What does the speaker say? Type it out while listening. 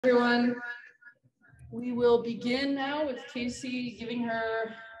Everyone, we will begin now with Casey giving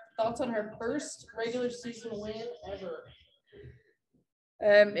her thoughts on her first regular season win ever.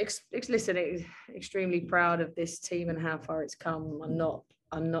 Listen, extremely proud of this team and how far it's come.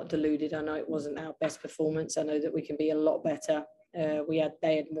 I'm not deluded. I know it wasn't our best performance. I know that we can be a lot better.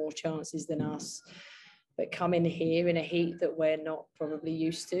 They had more chances than us. But coming here in a heat that we're not probably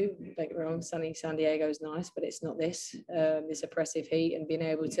used to, don't get me wrong, sunny San Diego's nice, but it's not this oppressive heat, and being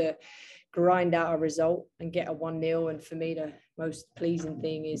able to grind out a result and get a 1-0. And for me, the most pleasing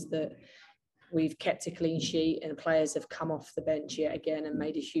thing is that we've kept a clean sheet and players have come off the bench yet again and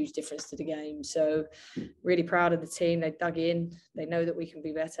made a huge difference to the game. So really proud of the team. They dug in. They know that we can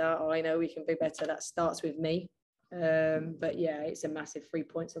be better. I know we can be better. That starts with me. But yeah, it's a massive 3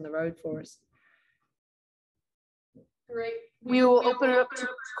 points on the road for us. Great. We will open it up to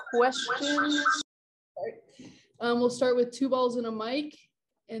questions. We'll start with 2 balls and a mic,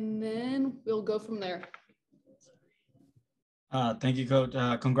 and then we'll go from there. Thank you, Coach.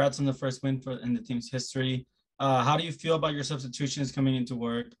 Congrats on the first win in the team's history. How do you feel about your substitutions coming into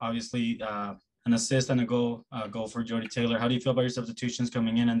work? Obviously, an assist and a goal for Jodie Taylor. How do you feel about your substitutions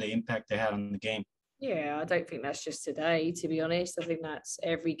coming in and the impact they had on the game? Yeah, I don't think that's just today, to be honest. I think that's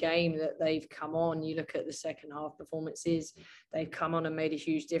every game that they've come on. You look at the second half performances, they've come on and made a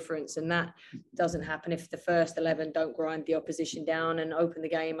huge difference. And that doesn't happen if the first 11 don't grind the opposition down and open the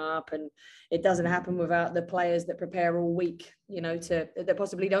game up. And it doesn't happen without the players that prepare all week, that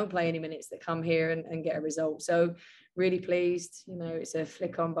possibly don't play any minutes, that come here and get a result. So really pleased. It's a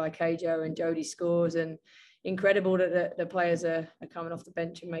flick on by Gyau and Jodie scores, and incredible that the players are coming off the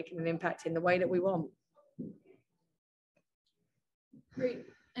bench and making an impact in the way that we want. Great.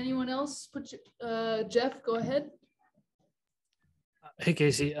 Anyone else? Jeff, go ahead. Hey,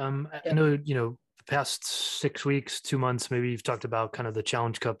 Casey. I know, the past 6 weeks, 2 months, maybe you've talked about kind of the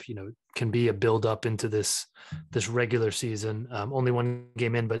Challenge Cup, can be a build up into this regular season. Only one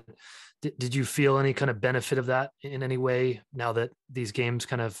game in, but did you feel any kind of benefit of that in any way now that these games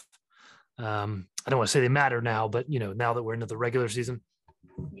kind of, I don't want to say they matter now, but now that we're into the regular season?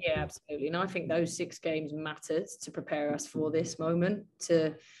 Yeah, absolutely. And I think those 6 games mattered to prepare us for this moment,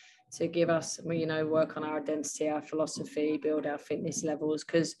 to give us, work on our identity, our philosophy, build our fitness levels.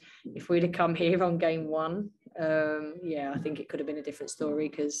 Because if we'd have come here on game 1, I think it could have been a different story,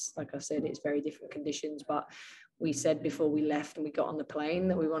 because like I said, it's very different conditions. But we said before we left and we got on the plane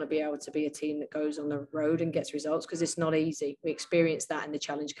that we want to be able to be a team that goes on the road and gets results, because it's not easy. We experienced that in the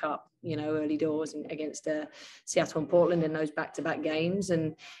Challenge Cup, early doors and against Seattle and Portland in those back-to-back games,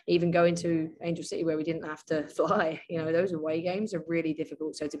 and even going to Angel City where we didn't have to fly. Those away games are really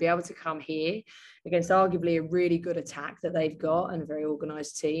difficult. So to be able to come here against arguably a really good attack that they've got and a very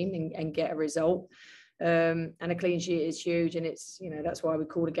organised team and get a result, and a clean sheet is huge. And it's, that's why we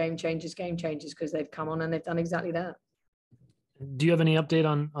call the game changers, because they've come on and they've done exactly that. Do you have any update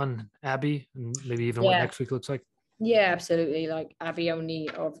on Abby and maybe even what next week looks like? Yeah, absolutely. Like, Abby only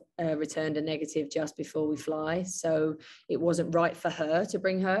returned a negative just before we fly. So it wasn't right for her to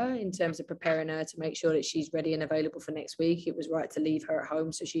bring her in terms of preparing her to make sure that she's ready and available for next week. It was right to leave her at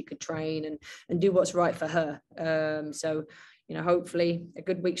home so she could train and do what's right for her. So hopefully a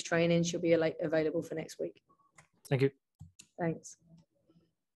good week's training, she'll be available for next week. Thank you. Thanks.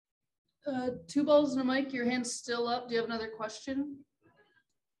 2 balls and a mic. Your hand's still up. Do you have another question?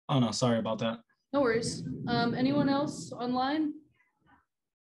 Oh, no, sorry about that. No worries. Anyone else online?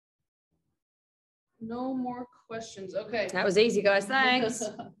 No more questions. Okay. That was easy, guys. Thanks.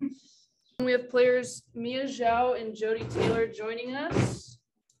 We have players Mia Gyau and Jodie Taylor joining us.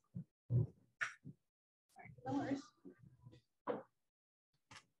 No worries.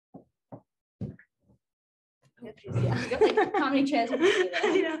 Yeah, got like how many chairs?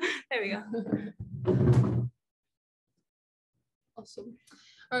 Yeah, there we go. Awesome.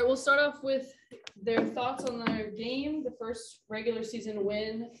 All right, we'll start off with their thoughts on their game, the first regular season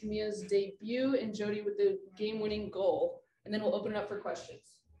win, Mia's debut, and Jodie with the game-winning goal. And then we'll open it up for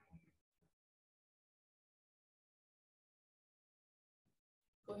questions.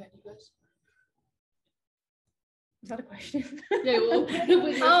 Go ahead, you guys. Is that a question? Yeah, we'll open it up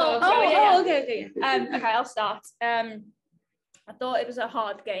with your thoughts. Okay. Okay, I'll start. I thought it was a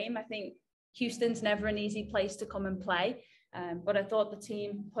hard game. I think Houston's never an easy place to come and play. But I thought the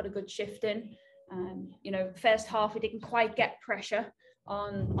team put a good shift in. First half, we didn't quite get pressure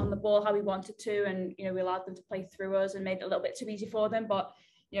on the ball how we wanted to. And, we allowed them to play through us and made it a little bit too easy for them. But,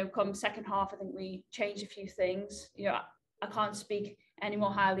 come second half, I think we changed a few things. I can't speak any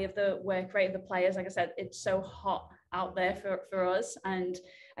more highly of the work rate of the players. Like I said, it's so hot out there for us. And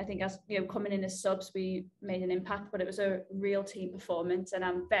I think as coming in as subs, we made an impact, but it was a real team performance, and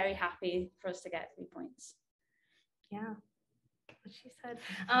I'm very happy for us to get 3 points. Yeah. What she said.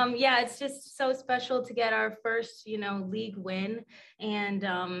 Yeah, it's just so special to get our first, league win, and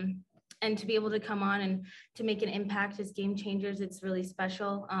to be able to come on and to make an impact as game changers. It's really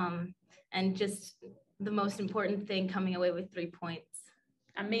special. And just the most important thing, coming away with 3 points.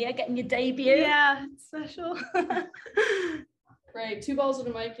 And Mia getting your debut. Yeah, it's special. Right, 2 balls in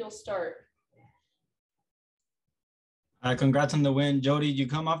the mic, you'll start. Congrats on the win. Jodie, you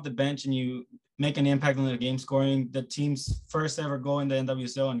come off the bench and you make an impact on the game, scoring the team's first ever goal in the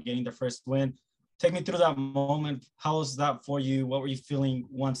NWSL and getting the first win. Take me through that moment. How was that for you? What were you feeling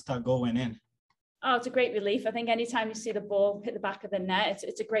once that goal went in? Oh, it's a great relief. I think anytime you see the ball hit the back of the net,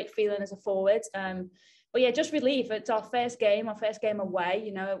 it's a great feeling as a forward. But yeah, just relief. It's our first game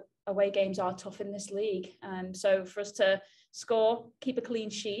away. Away games are tough in this league. So for us to score, keep a clean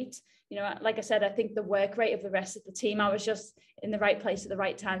sheet, like I said, I think the work rate of the rest of the team, I was just in the right place at the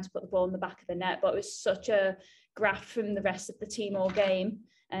right time to put the ball in the back of the net. But it was such a graft from the rest of the team all game.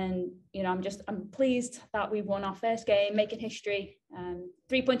 And, I'm pleased that we won our first game, making history.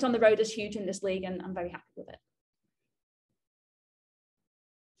 3 points on the road is huge in this league, and I'm very happy with it.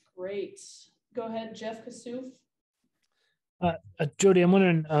 Great. Go ahead, Jeff Kassouf. Jodie, I'm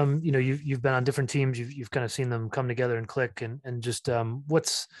wondering, you've been on different teams, you've kind of seen them come together and click, and just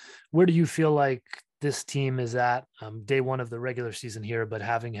where do you feel like this team is at day one of the regular season here, but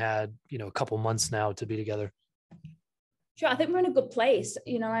having had, a couple months now to be together? Sure, I think we're in a good place.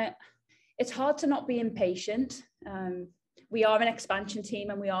 It's hard to not be impatient. We are an expansion team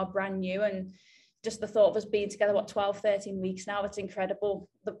and we are brand new, and just the thought of us being together, 12, 13 weeks now, it's incredible.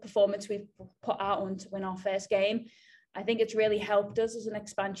 The performance we've put out on to win our first game. I think it's really helped us as an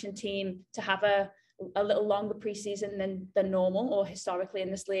expansion team to have a little longer preseason than normal or historically in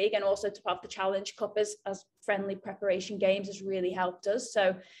this league, and also to have the Challenge Cup as friendly preparation games has really helped us.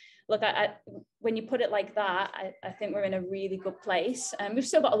 So look, when you put it like that, I think we're in a really good place. We've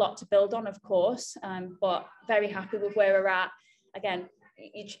still got a lot to build on, of course, but very happy with where we're at. Again,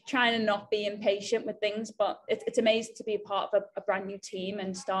 you're trying to not be impatient with things, but it's amazing to be a part of a brand new team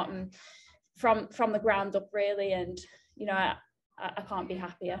and starting from the ground up, really. And, I can't be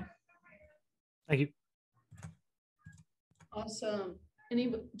happier. Thank you. Awesome.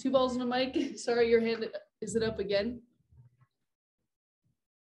 Any 2 balls in a mic? Sorry, your hand, is it up again?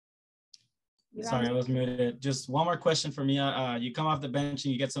 Sorry, I was muted. Just one more question for me. You come off the bench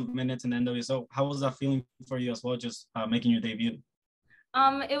and you get some minutes in the NWSL. How was that feeling for you as well, just making your debut?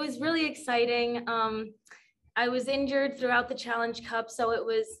 It was really exciting. I was injured throughout the Challenge Cup, so it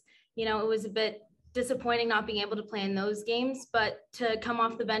was a bit disappointing not being able to play in those games, but to come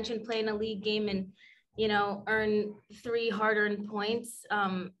off the bench and play in a league game and, earn 3 hard-earned points,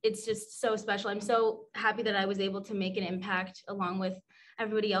 it's just so special. I'm so happy that I was able to make an impact along with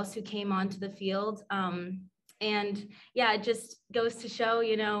everybody else who came onto the field. And yeah, it just goes to show,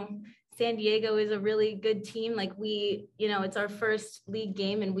 San Diego is a really good team. Like it's our first league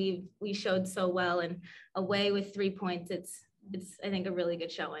game and we showed so well, and away with 3 points, it's I think a really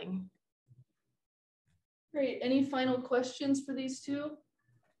good showing. Great. Any final questions for these two?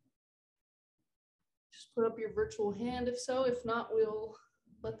 Just put up your virtual hand if so. If not, we'll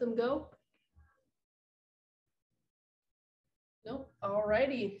let them go. Nope. All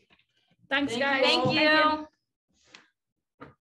righty. Thanks, guys. Thank you.